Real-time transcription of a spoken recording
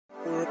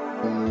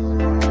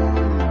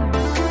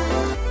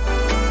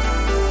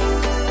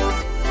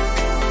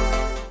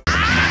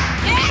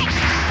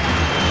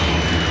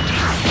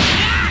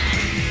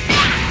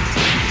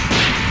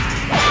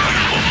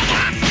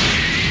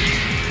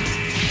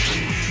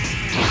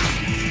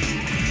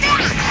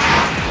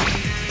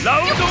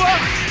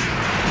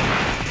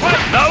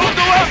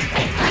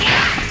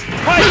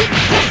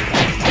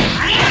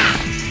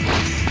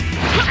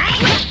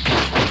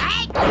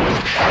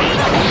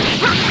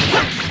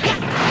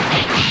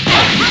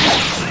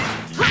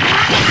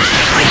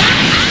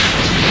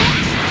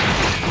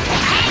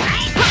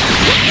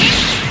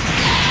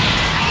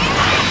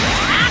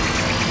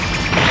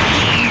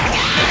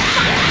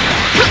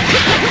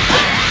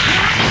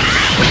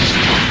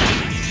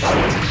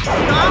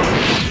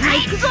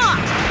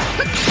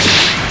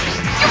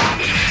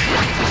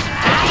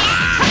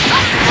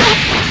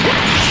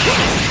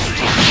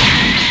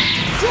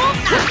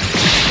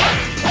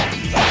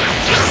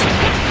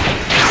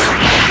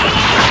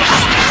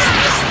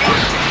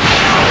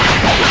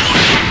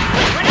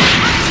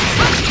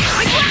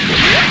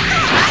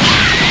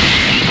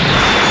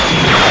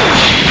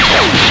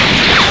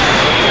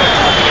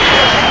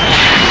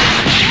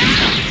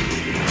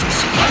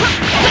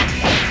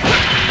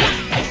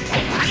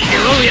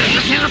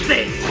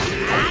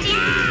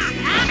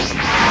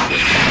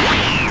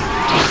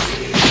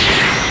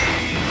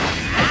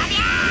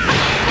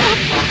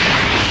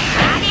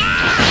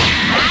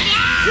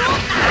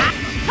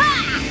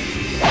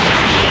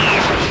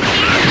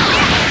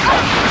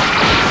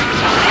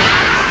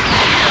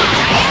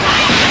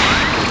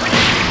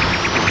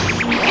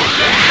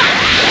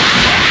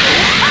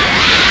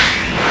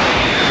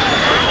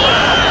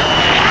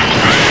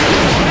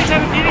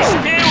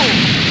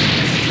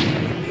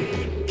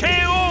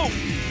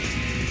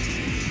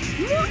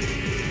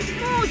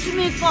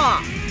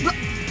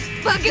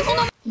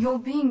You're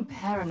being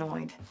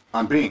paranoid.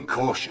 I'm being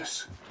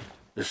cautious.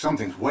 If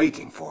something's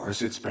waiting for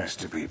us, it's best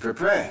to be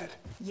prepared.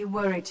 You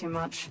worry too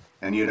much.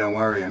 And you don't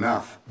worry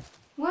enough.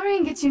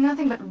 Worrying gets you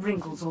nothing but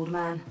wrinkles, old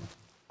man.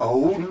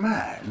 Old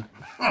man?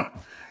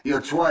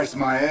 You're twice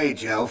my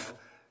age, elf.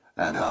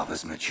 And half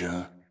as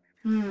mature.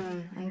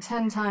 And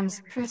 10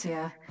 times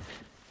prettier.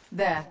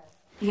 There.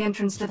 The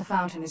entrance to the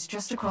fountain is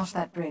just across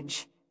that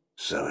bridge.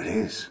 So it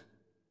is.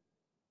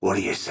 What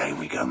do you say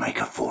we go make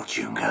a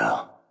fortune,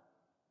 girl?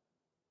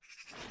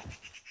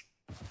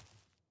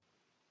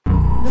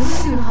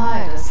 Those who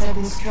hired us said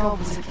this job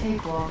was a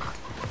cakewalk.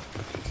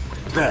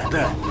 There.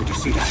 Did you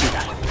see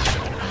that?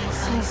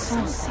 I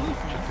saw something.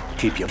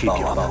 Keep your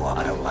bow up.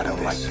 I don't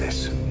like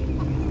this.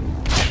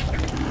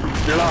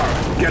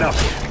 Dilara, get up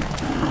here.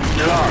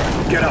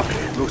 Dilara, get up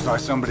here. Looks like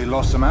somebody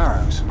lost some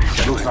arrows.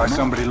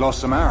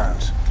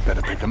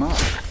 Better pick them up.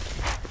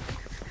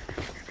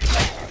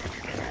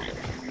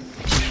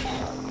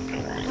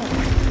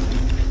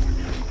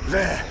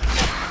 There.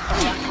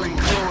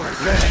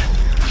 There.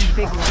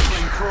 Big one.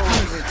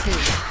 Hungry too.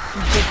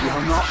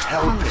 You're not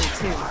helping.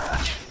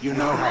 You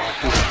know how I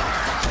feel about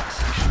bikes.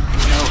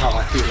 You know how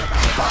I feel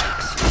about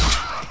bikes.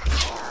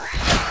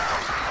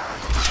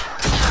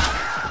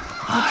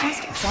 They're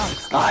just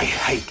bugs. I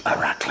hate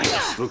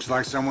Heracles. Looks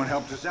like someone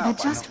helped us out.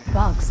 They're just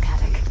bugs,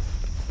 Caddick.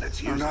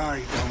 Let's use it.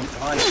 I don't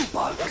like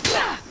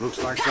bugs. Looks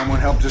like someone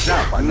helped us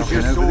out by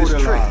knocking over this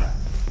tree.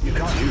 You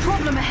can't use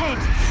Problem ahead.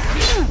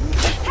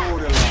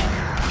 sword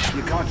alarm.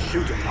 You can't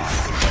shoot a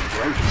knife.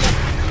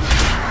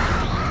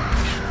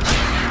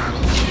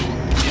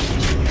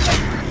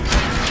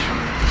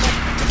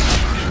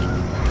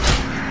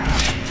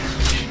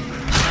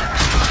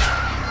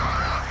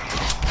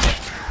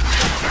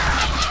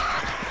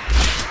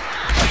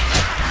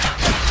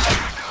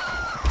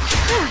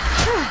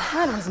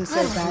 That wasn't so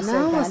bad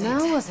now,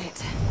 was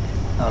it?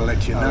 I'll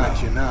let you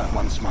know.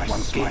 Once my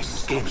skin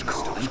stops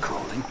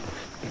crawling.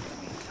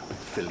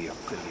 Fill your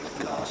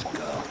glass,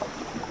 girl.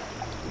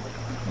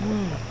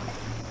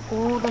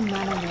 All the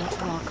mana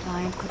water our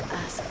client could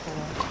ask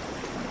for.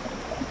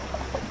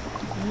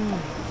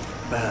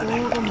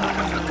 Burning All the mana like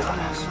a water our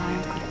goddess.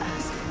 client could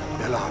ask for.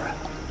 Dilara,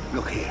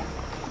 look here.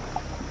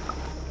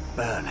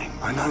 Burning.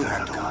 I know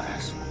that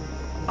goddess.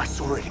 I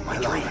saw it in my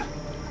dream.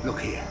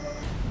 Look here.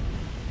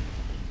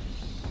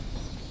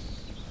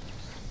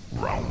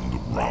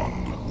 Round one.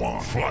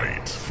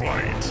 Fight.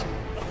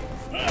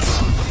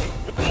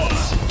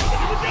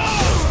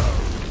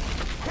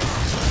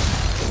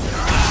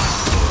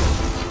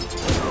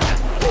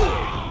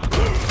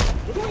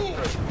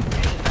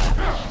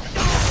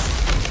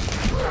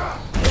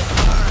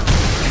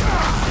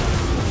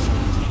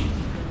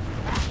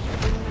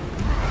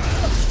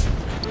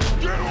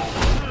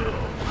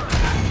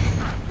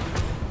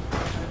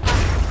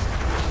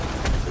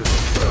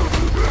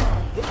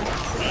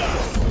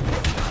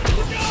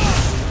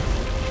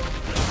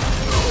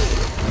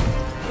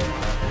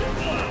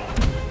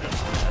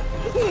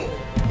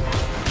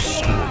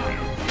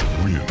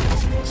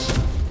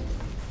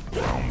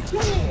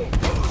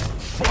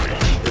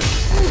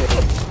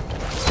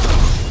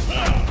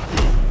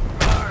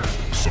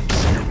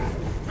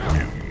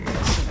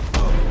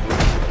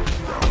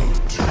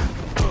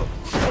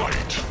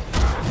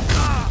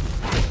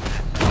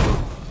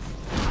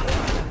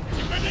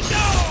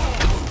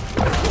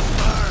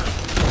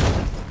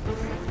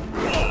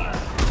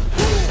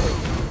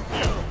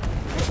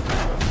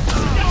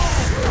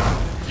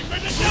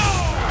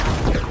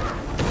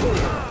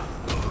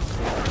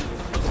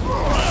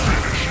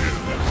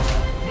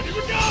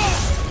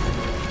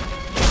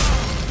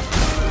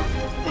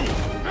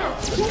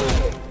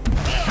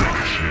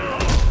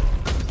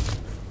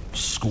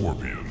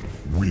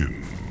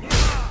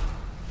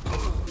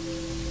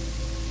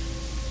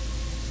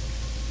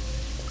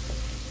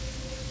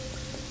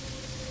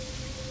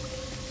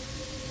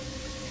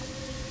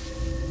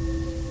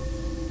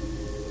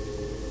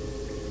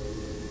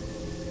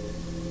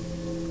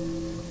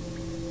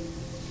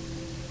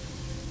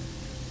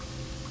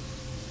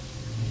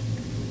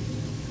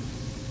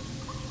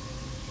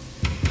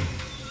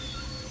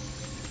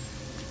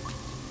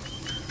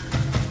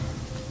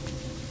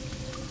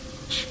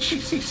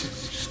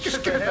 Jesus,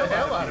 scared the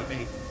hell out of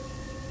me.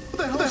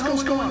 What the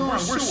hell's going on?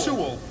 Where's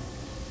Sewell?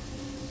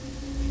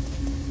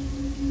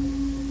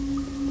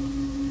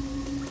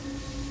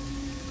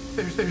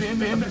 There's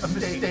been a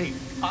mistake.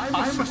 I'm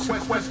a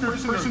sequestered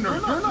prisoner.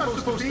 You're not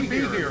supposed to be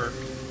here.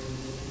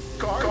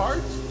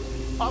 Guards?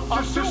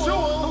 Officer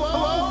Sewell,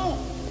 hello?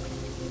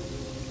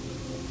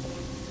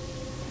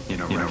 You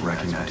don't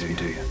recognize me,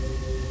 do you?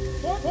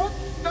 What?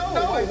 No,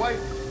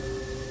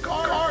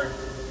 Guard!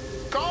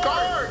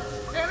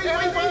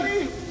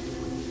 Anybody?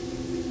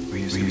 We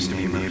used to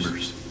be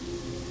neighbors.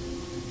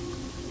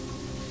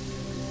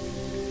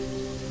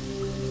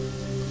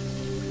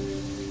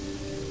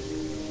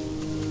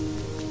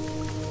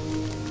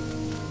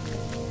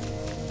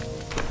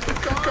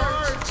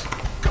 Guards!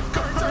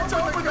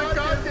 Open the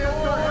goddamn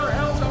door!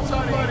 Help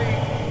somebody!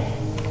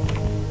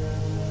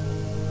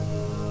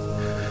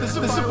 This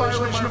is a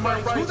violation of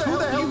my rights. Who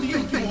the hell do you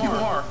think you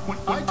are? When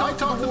I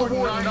talk to the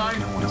warden,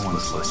 No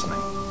one's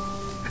listening.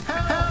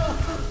 Help!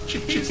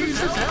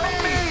 Jesus,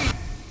 help me!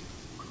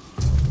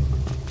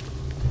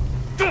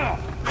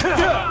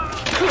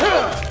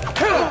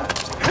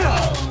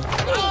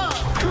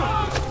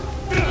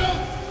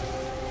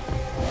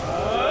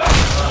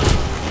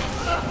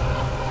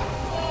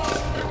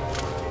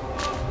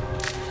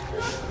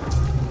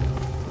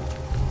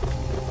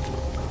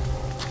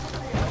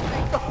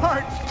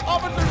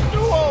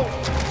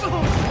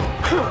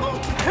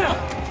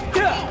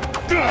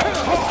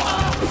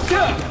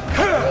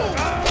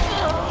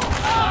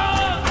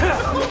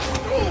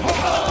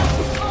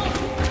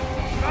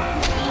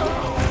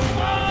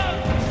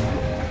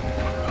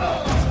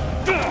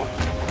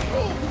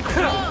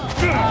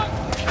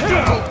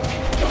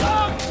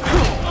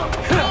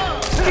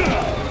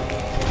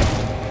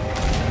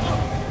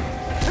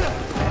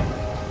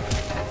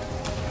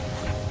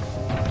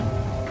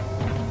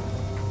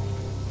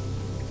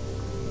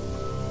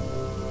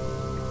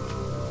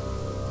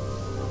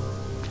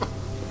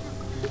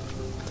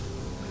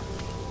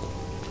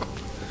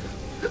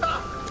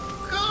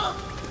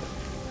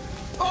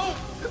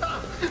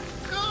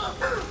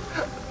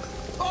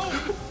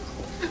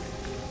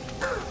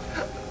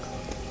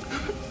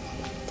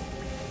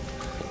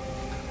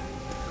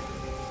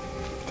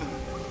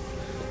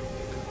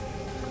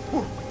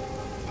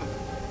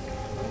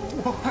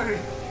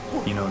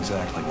 You know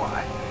exactly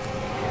why.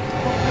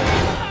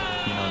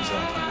 You know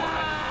exactly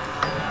why.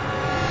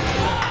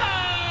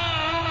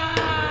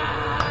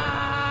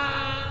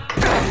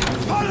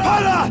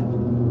 Para!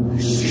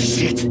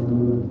 Shit!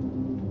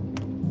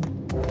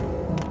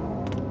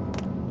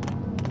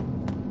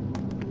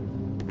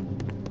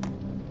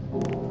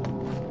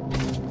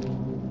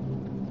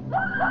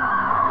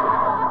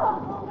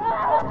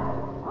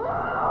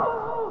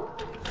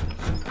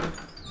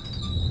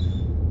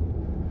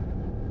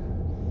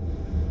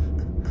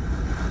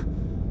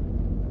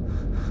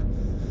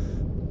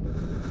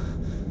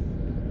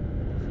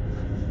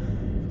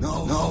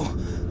 No.